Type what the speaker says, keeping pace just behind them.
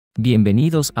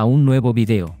Bienvenidos a un nuevo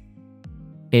video.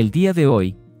 El día de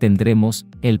hoy, tendremos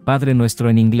el Padre Nuestro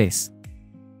en inglés.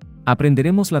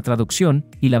 Aprenderemos la traducción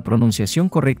y la pronunciación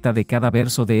correcta de cada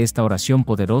verso de esta oración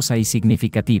poderosa y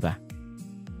significativa.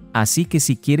 Así que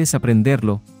si quieres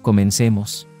aprenderlo,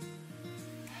 comencemos.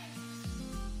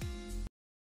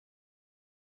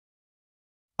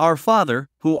 Our Father,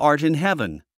 who art in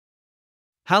heaven,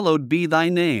 hallowed be thy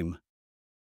name.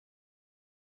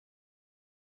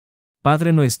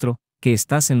 Padre nuestro, que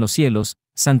estás en los cielos,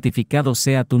 santificado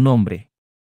sea tu nombre.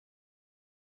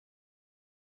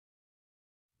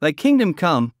 Thy kingdom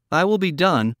come, thy will be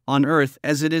done, on earth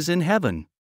as it is in heaven.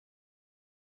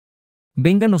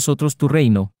 Venga a nosotros tu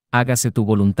reino, hágase tu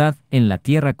voluntad, en la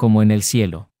tierra como en el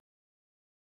cielo.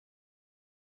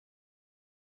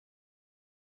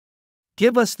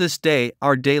 Give us this day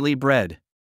our daily bread.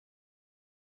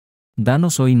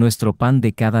 Danos hoy nuestro pan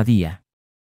de cada día.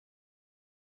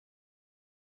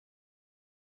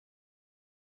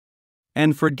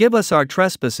 And forgive us our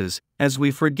trespasses, as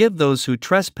we forgive those who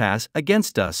trespass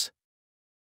against us.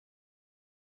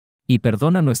 Y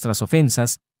perdona nuestras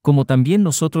ofensas, como también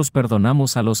nosotros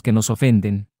perdonamos a los que nos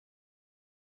ofenden.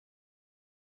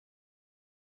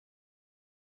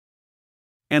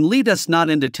 And lead us not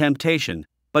into temptation,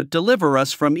 but deliver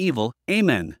us from evil.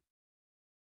 Amen.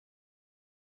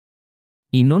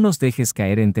 Y no nos dejes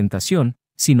caer en tentación,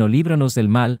 sino líbranos del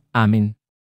mal. Amén.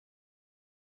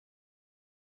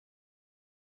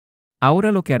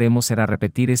 Ahora lo que haremos será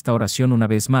repetir esta oración una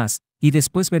vez más, y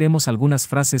después veremos algunas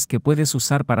frases que puedes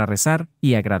usar para rezar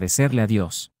y agradecerle a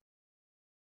Dios.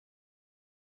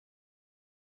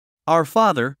 Our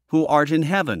Father, who art in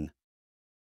heaven,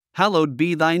 hallowed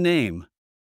be thy name.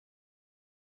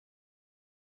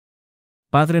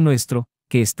 Padre nuestro,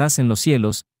 que estás en los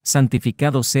cielos,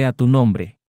 santificado sea tu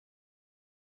nombre.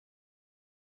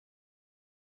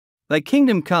 Thy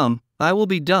kingdom come, thy will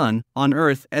be done, on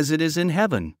earth as it is in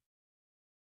heaven.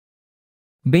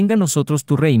 Venga a nosotros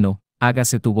tu reino,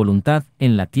 hágase tu voluntad,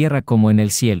 en la tierra como en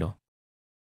el cielo.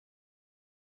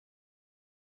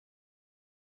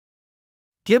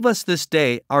 Give us this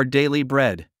day our daily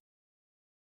bread.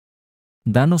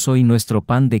 Danos hoy nuestro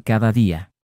pan de cada día.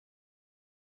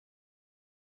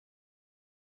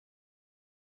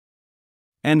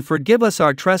 And forgive us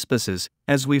our trespasses,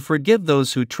 as we forgive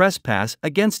those who trespass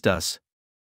against us.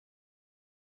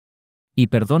 Y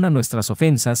perdona nuestras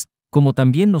ofensas, como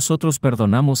también nosotros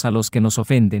perdonamos a los que nos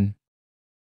ofenden.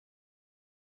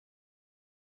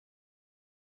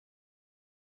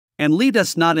 And lead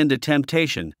us not into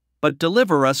temptation, but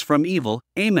deliver us from evil.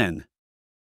 Amen.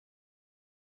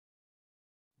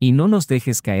 Y no nos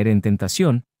dejes caer en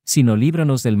tentación, sino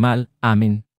líbranos del mal.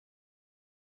 Amén.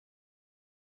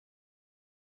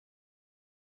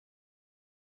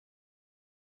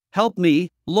 Help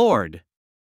me, Lord.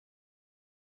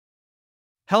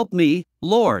 Help me,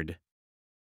 Lord.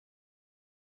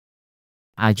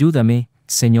 Ayúdame,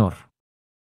 Señor.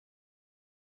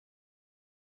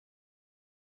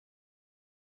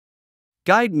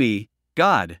 Guide me,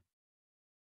 God.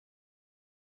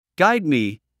 Guide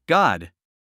me, God.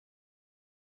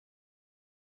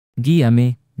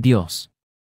 Guíame, Dios.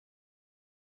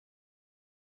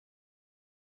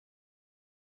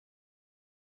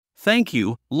 Thank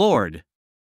you, Lord.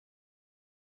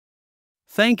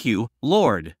 Thank you,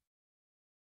 Lord.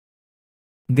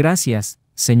 Gracias,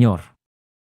 Señor.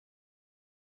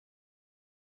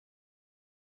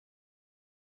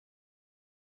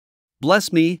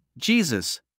 Bless me,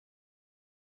 Jesus.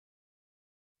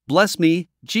 Bless me,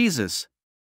 Jesus.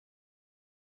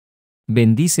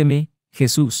 Bendíceme,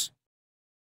 Jesús.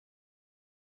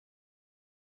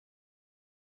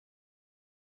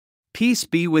 Peace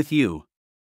be with you.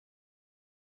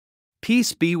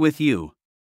 Peace be with you.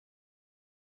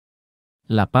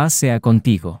 La paz sea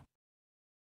contigo.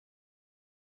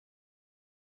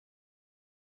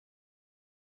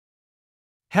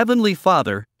 Heavenly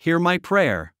Father, hear my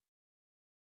prayer.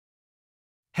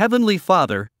 Heavenly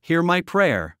Father, hear my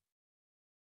prayer.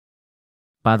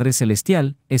 Padre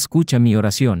Celestial, escucha mi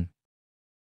oración.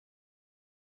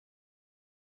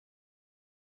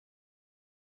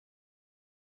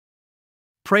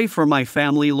 Pray for my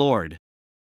family, Lord.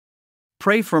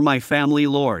 Pray for my family,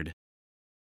 Lord.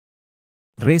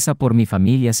 Reza por mi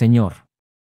familia, Señor.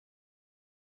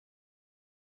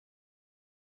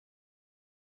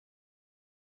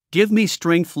 Give me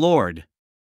strength, Lord.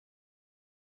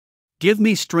 Give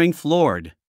me strength,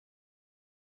 Lord.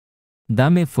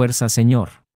 Dame fuerza, Señor.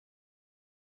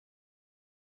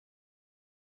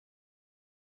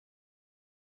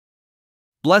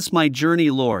 Bless my journey,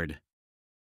 Lord.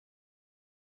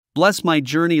 Bless my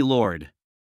journey, Lord.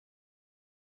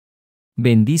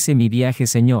 Bendice mi viaje,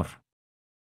 Señor.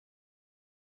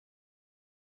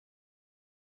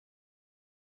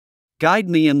 Guide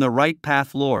me in the right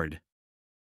path, Lord.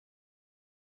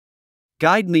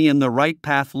 Guide me in the right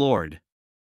path, Lord.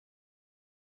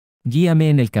 Guíame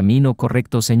en el camino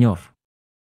correcto, Señor.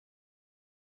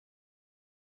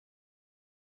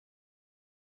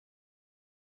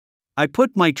 I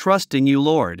put my trust in you,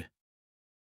 Lord.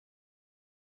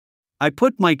 I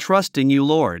put my trust in you,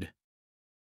 Lord.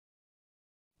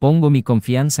 Pongo mi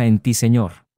confianza en ti,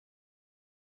 Señor.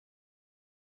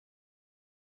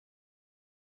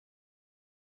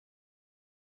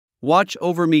 Watch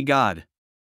over me, God.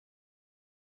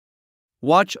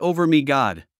 Watch over me,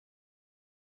 God.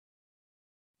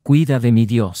 Cuida de mi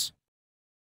Dios.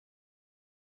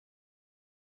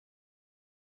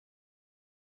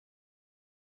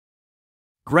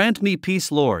 Grant me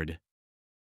peace, Lord.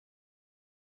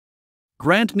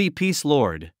 Grant me peace,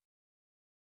 Lord.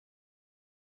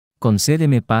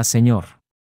 Concédeme paz, Señor.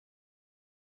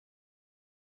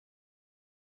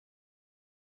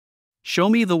 Show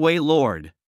me the way,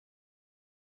 Lord.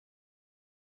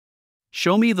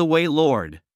 Show me the way,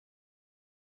 Lord.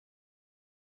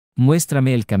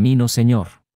 Muéstrame el camino,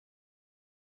 Señor.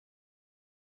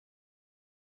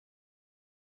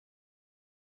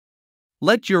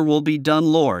 Let your will be done,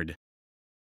 Lord.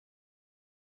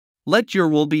 Let your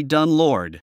will be done,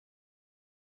 Lord.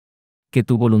 Que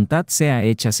tu voluntad sea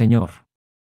hecha, Señor.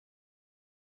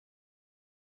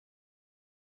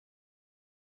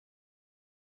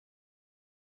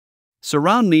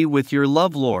 Surround me with your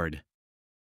love, Lord.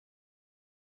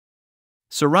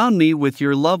 Surround me with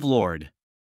your love, Lord.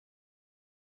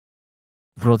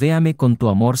 Rodéame con tu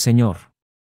amor, Señor.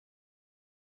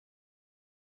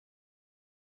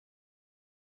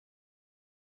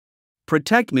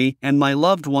 Protect me and my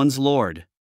loved ones, Lord.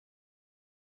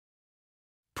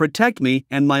 Protect me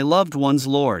and my loved ones,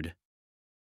 Lord.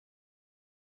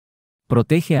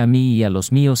 Protege a mí y a los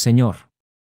míos, Señor.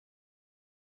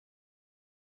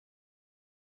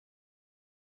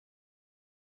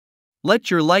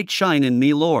 Let your light shine in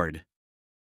me, Lord.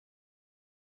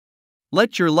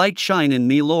 Let your light shine in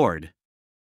me, Lord.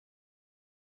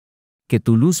 Que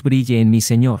tu luz brille en mí,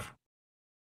 Señor.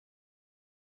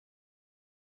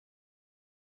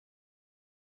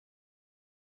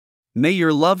 May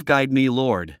your love guide me,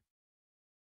 Lord.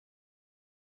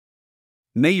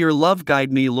 May your love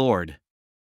guide me, Lord.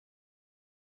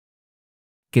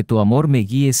 Que tu amor me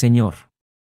guíe, Señor.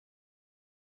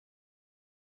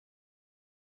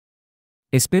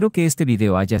 Espero que este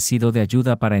video haya sido de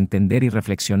ayuda para entender y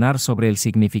reflexionar sobre el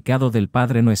significado del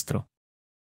Padre Nuestro.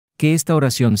 Que esta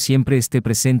oración siempre esté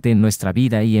presente en nuestra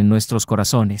vida y en nuestros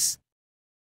corazones.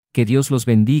 Que Dios los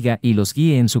bendiga y los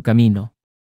guíe en su camino.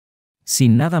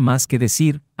 Sin nada más que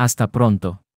decir, hasta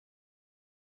pronto.